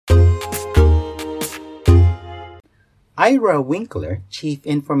Ira Winkler, Chief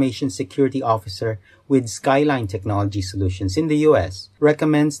Information Security Officer with Skyline Technology Solutions in the U.S.,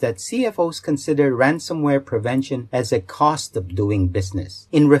 recommends that CFOs consider ransomware prevention as a cost of doing business.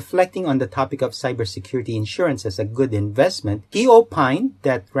 In reflecting on the topic of cybersecurity insurance as a good investment, he opined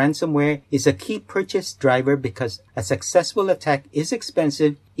that ransomware is a key purchase driver because a successful attack is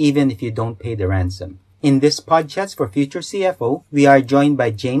expensive even if you don't pay the ransom. In this podcast for Future CFO, we are joined by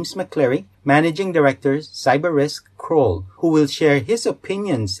James McCleary, Managing Director, Cyber Risk, Kroll, who will share his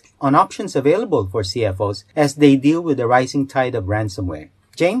opinions on options available for CFOs as they deal with the rising tide of ransomware.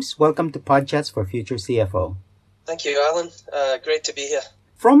 James, welcome to Podcast for Future CFO. Thank you, Alan. Great to be here.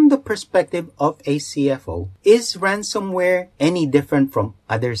 From the perspective of a CFO, is ransomware any different from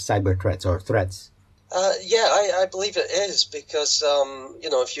other cyber threats or threats? I believe it is because,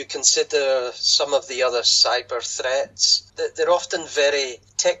 if you consider some of the other cyber threats, they're often very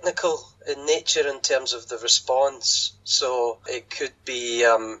technical in nature in terms of the response. So it could be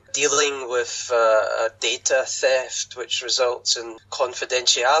dealing with data theft, which results in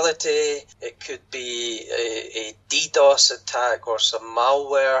confidentiality. It could be a DDoS attack or some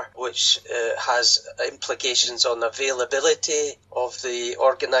malware, which has implications on availability of the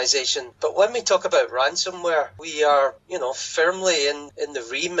organization. But when we talk about ransomware, we are, firmly in the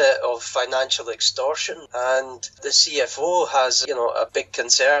remit of financial extortion. And the CFO has, a big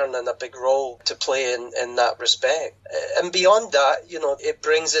concern and a big role to play in that respect. And beyond that, it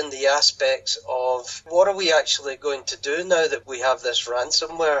brings in the aspects of what are we actually going to do now that we have this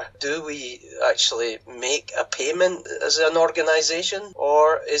ransomware? Do we actually make a payment as an organization,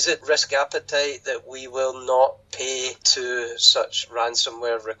 or is it risk appetite that we will not pay to such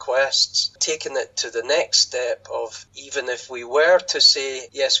ransomware requests? Taking it to the next step of even if we were to say,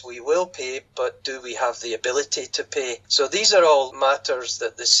 yes, we will pay, but do we have the ability to pay? So these are all matters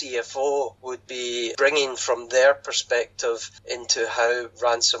that the CFO would be bringing from their perspective into how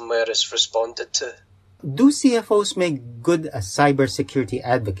ransomware is responded to. Do CFOs make good cybersecurity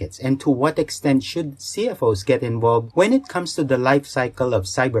advocates, and to what extent should CFOs get involved when it comes to the life cycle of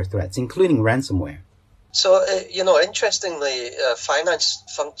cyber threats, including ransomware? So, interestingly, finance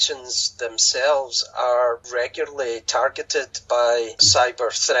functions themselves are regularly targeted by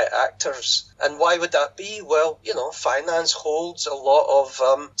cyber threat actors. And why would that be? Well, finance holds a lot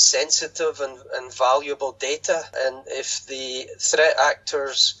of sensitive and valuable data. And if the threat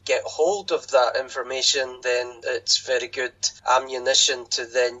actors get hold of that information, then it's very good ammunition to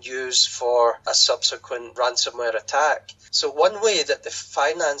then use for a subsequent ransomware attack. So one way that the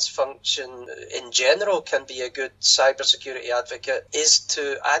finance function in general can be a good cybersecurity advocate is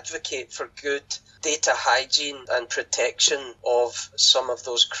to advocate for good data hygiene and protection of some of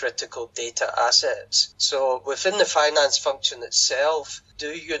those critical data assets. So within the finance function itself, do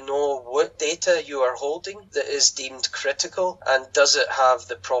you know what data you are holding that is deemed critical, and does it have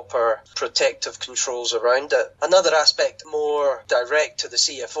the proper protective controls around it? Another aspect more direct to the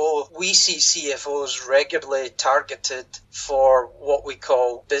CFO, we see CFOs regularly targeted for what we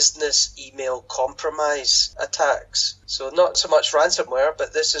call business email compromise attacks. So not so much ransomware,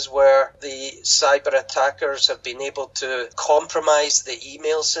 but this is where the cyber attackers have been able to compromise the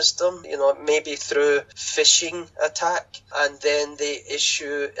email system, maybe through phishing attack, and then they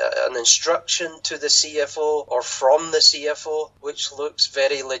issue an instruction to the CFO or from the CFO, which looks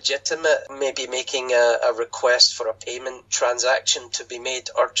very legitimate, maybe making a request for a payment transaction to be made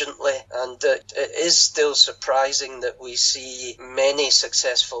urgently. And it is still surprising that we see many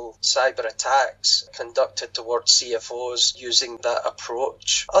successful cyber attacks conducted towards CFOs using that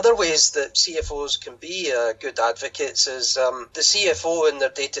approach. Other ways that CFOs can be good advocates is the CFO in their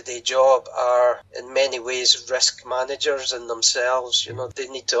day-to-day job are in many ways risk managers in themselves. They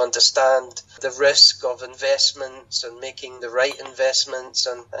need to understand the risk of investments and making the right investments.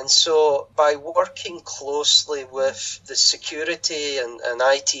 And so by working closely with the security and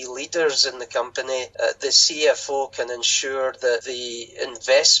IT leaders in the company, the CFO can ensure that the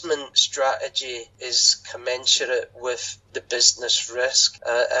investment strategy is commensurate with the business risk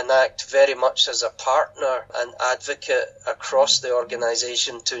and act very much as a partner and advocate across the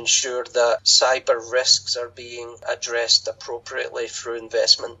organization to ensure that cyber risks are being addressed appropriately through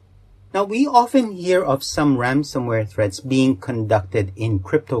investment. Now, we often hear of some ransomware threats being conducted in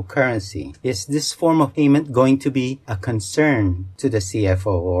cryptocurrency. Is this form of payment going to be a concern to the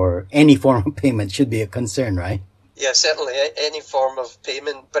CFO, or any form of payment should be a concern, right? Yeah, certainly any form of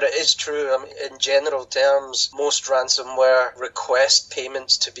payment, but it is true. In general terms, most ransomware request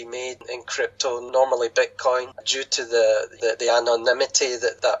payments to be made in crypto, normally Bitcoin, due to the anonymity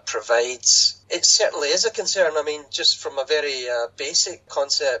that provides. It certainly is a concern. I mean, just from a very basic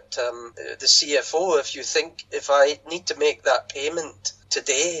concept, the CFO, if I need to make that payment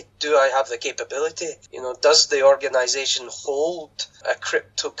today, do I have the capability? Does the organization hold a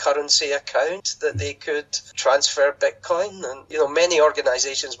cryptocurrency account that they could transfer Bitcoin? And, many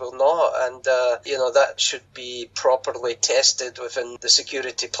organizations will not. And, that should be properly tested within the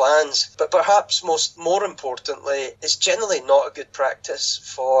security plans. But perhaps more importantly, it's generally not a good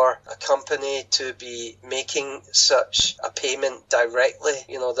practice for a company to be making such a payment directly.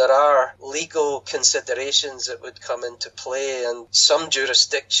 There are legal considerations that would come into play, and some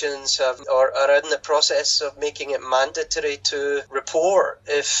jurisdictions are in the process of making it mandatory to report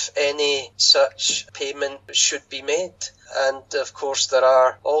if any such payment should be made. And of course, there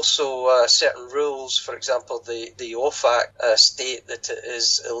are also certain rules. For example, the OFAC state that it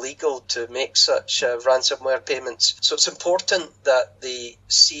is illegal to make such ransomware payments. So it's important that the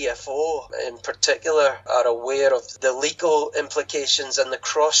CFO in particular are aware of the legal implications and the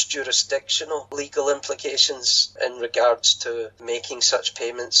cross-jurisdictional legal implications in regards to making such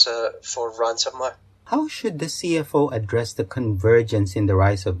payments for ransomware. How should the CFO address the convergence in the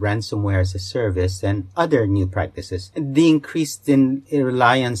rise of ransomware as a service and other new practices, and the increased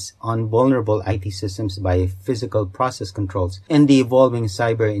reliance on vulnerable IT systems by physical process controls, and the evolving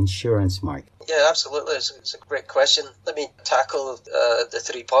cyber insurance market? Yeah, absolutely. It's a great question. Let me tackle the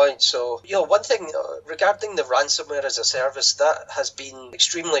 3 points. So, one thing regarding the ransomware as a service, that has been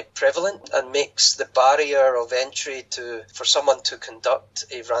extremely prevalent and makes the barrier of entry for someone to conduct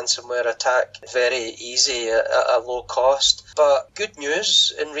a ransomware attack very easy at a low cost. But good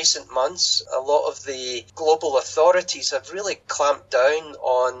news, in recent months, a lot of the global authorities have really clamped down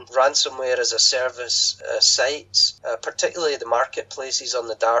on ransomware as a service sites, particularly the marketplaces on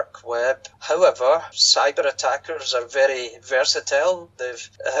the dark web. However, cyber attackers are very versatile.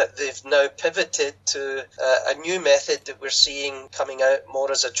 They've now pivoted to a new method that we're seeing coming out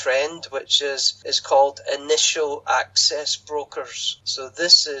more as a trend, which is called initial access brokers. So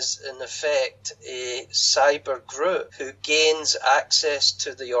this is in effect a cyber group who gains access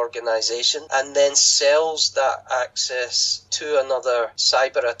to the organization and then sells that access to another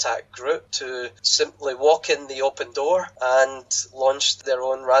cyber attack group to simply walk in the open door and launch their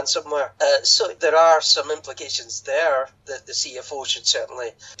own ransomware. So there are some implications there that the CFO should certainly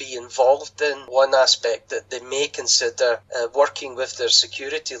be involved in. One aspect that they may consider working with their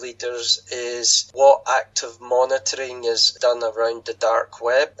security leaders is what active monitoring is done around the dark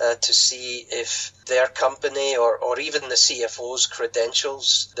web to see if their company or even the CFO's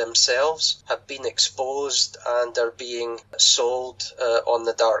credentials themselves have been exposed and are being sold on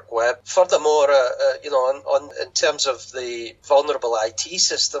the dark web. Furthermore, in terms of the vulnerable IT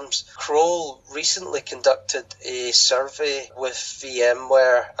systems, Kroll recently conducted a survey with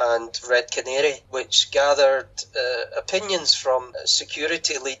VMware and Red Canary, which gathered opinions from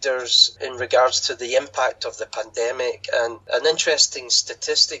security leaders in regards to the impact of the pandemic. And an interesting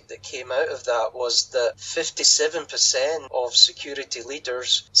statistic that came out of that was that 57% of security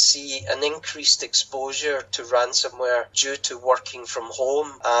leaders see an increased exposure to ransomware due to working from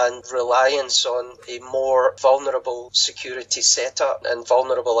home and reliance on a more vulnerable security setup and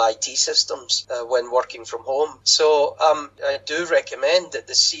vulnerable IT systems when working from home. So I do recommend that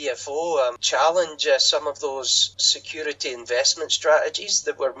the CFO challenge some of those security investment strategies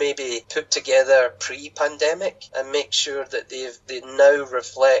that were maybe put together pre-pandemic and make sure that they now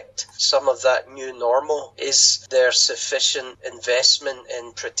reflect some of that new normal. Is there sufficient investment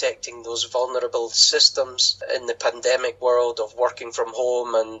in protecting those vulnerable systems in the pandemic world of working from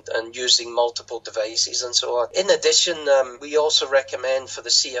home and using multiple devices and so on? In addition, we also recommend for the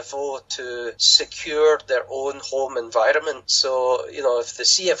CFO to secure their own home environment. So, if the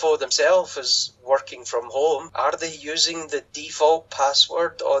CFO themselves is working from home, are they using the default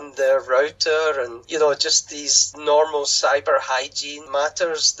password on their router? And, just these normal cyber hygiene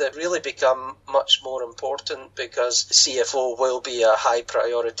matters that really become much more important because the CFO will be a high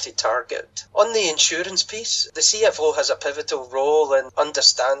priority target. On the insurance piece, the CFO has a pivotal role in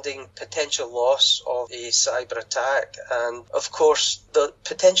understanding potential loss of a cyber attack. And of course, the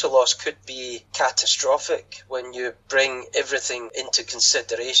potential loss could be catastrophic when you bring everything into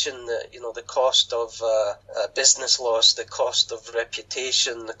consideration, the cost of business loss, the cost of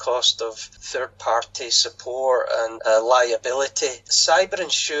reputation, the cost of third-party support and liability. Cyber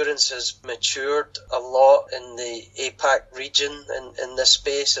insurance has matured matured a lot in the APAC region in this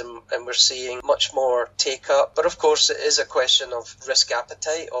space, and we're seeing much more take-up. But of course, it is a question of risk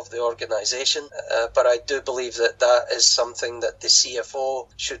appetite of the organisation. But I do believe that is something that the CFO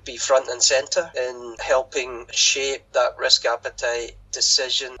should be front and centre in helping shape that risk appetite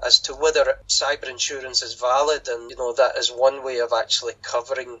decision as to whether cyber insurance is valid, and that is one way of actually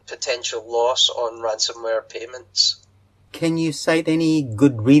covering potential loss on ransomware payments. Can you cite any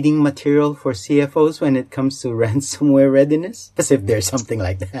good reading material for CFOs when it comes to ransomware readiness? As if there's something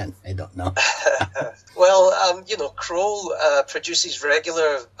like that. I don't know. Well, Kroll produces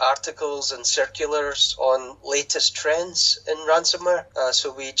regular articles and circulars on latest trends in ransomware.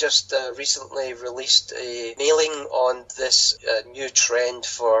 So we just recently released a mailing on this new trend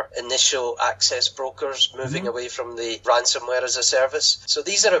for initial access brokers moving away from the ransomware as a service. So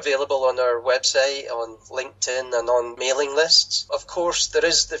these are available on our website, on LinkedIn, and on mailing lists. Of course, there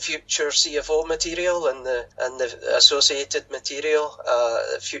is the future CFO material and the associated material,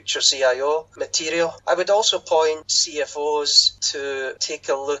 future CIO material. I would also point CFOs to take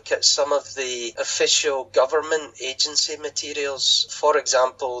a look at some of the official government agency materials. For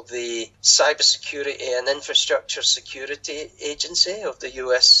example, the Cybersecurity and Infrastructure Security Agency of the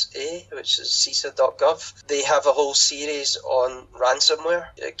USA, which is CISA.gov. They have a whole series on ransomware,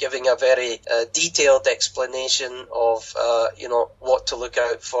 giving a very detailed explanation of what to look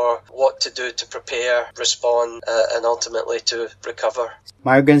out for, what to do to prepare, respond, and ultimately to recover.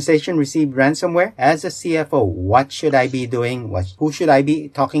 My organization received ransomware. As a CFO, what should I be doing? Who should I be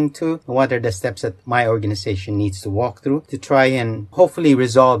talking to? What are the steps that my organization needs to walk through to try and hopefully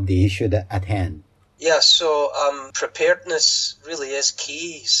resolve the issue at hand? Yeah, so preparedness really is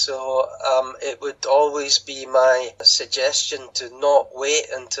key. So it would always be my suggestion to not wait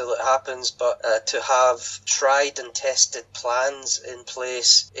until it happens, but to have tried and tested plans in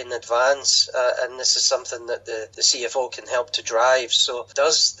place in advance. And this is something that the CFO can help to drive. So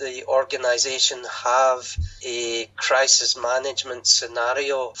does the organization have a crisis management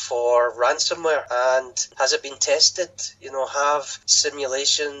scenario for ransomware? And has it been tested? Have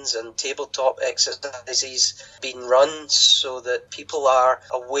simulations and tabletop exercises been run so that people are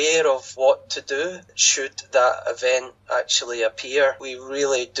aware of what to do should that event actually appear? We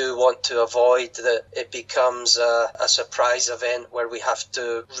really do want to avoid that it becomes a surprise event where we have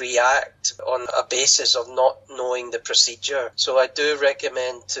to react on a basis of not knowing the procedure. So I do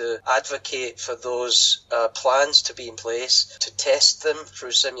recommend to advocate for those plans to be in place, to test them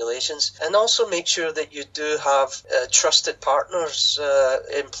through simulations, and also make sure that you do have trusted partners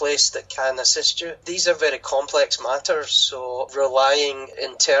in place that can assist you. These are very complex matters, so relying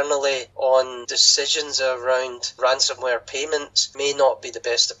internally on decisions around ransomware payments may not be the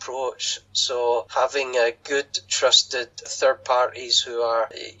best approach. So having a good trusted third parties who are,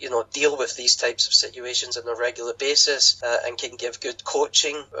 deal with these types of situations on a regular basis and can give good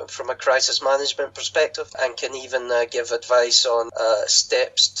coaching from a crisis management perspective, and can even give advice on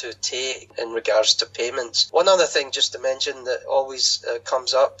steps to take in regards to payments. One other thing just to mention that always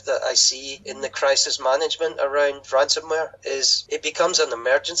comes up that I see in the crisis management around ransomware is it becomes an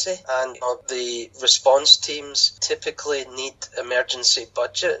emergency, and the response teams typically need emergency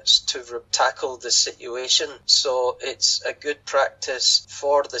budgets to tackle the situation. So it's a good practice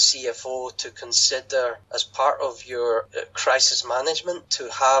for the CFO to consider as part of your crisis management to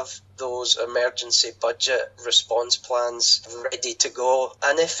have those emergency budget response plans ready to go.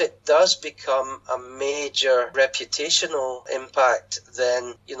 And if it does become a major reputational impact,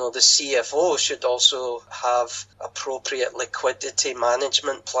 then the CFO should also have appropriate liquidity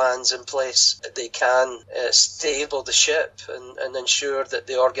management plans in place. They can stable the ship and ensure that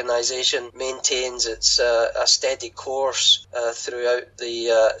the organization maintains its a steady course throughout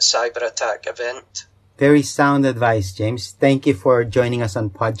the cyber attack event. Very sound advice, James. Thank you for joining us on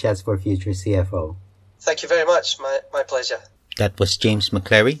Podchats for Future CFO. Thank you very much. My pleasure. That was James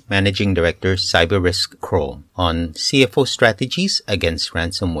McClary, Managing Director, Cyber Risk Kroll, on CFO strategies against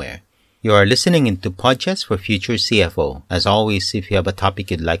ransomware. You are listening into Podchats for Future CFO. As always, if you have a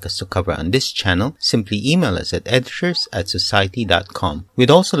topic you'd like us to cover on this channel, simply email us at editors@society.com. We'd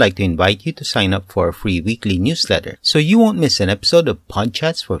also like to invite you to sign up for a free weekly newsletter so you won't miss an episode of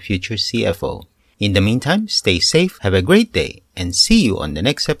Podchats for Future CFO. In the meantime, stay safe, have a great day, and see you on the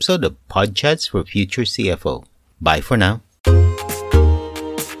next episode of Podchats for Future CFO. Bye for now.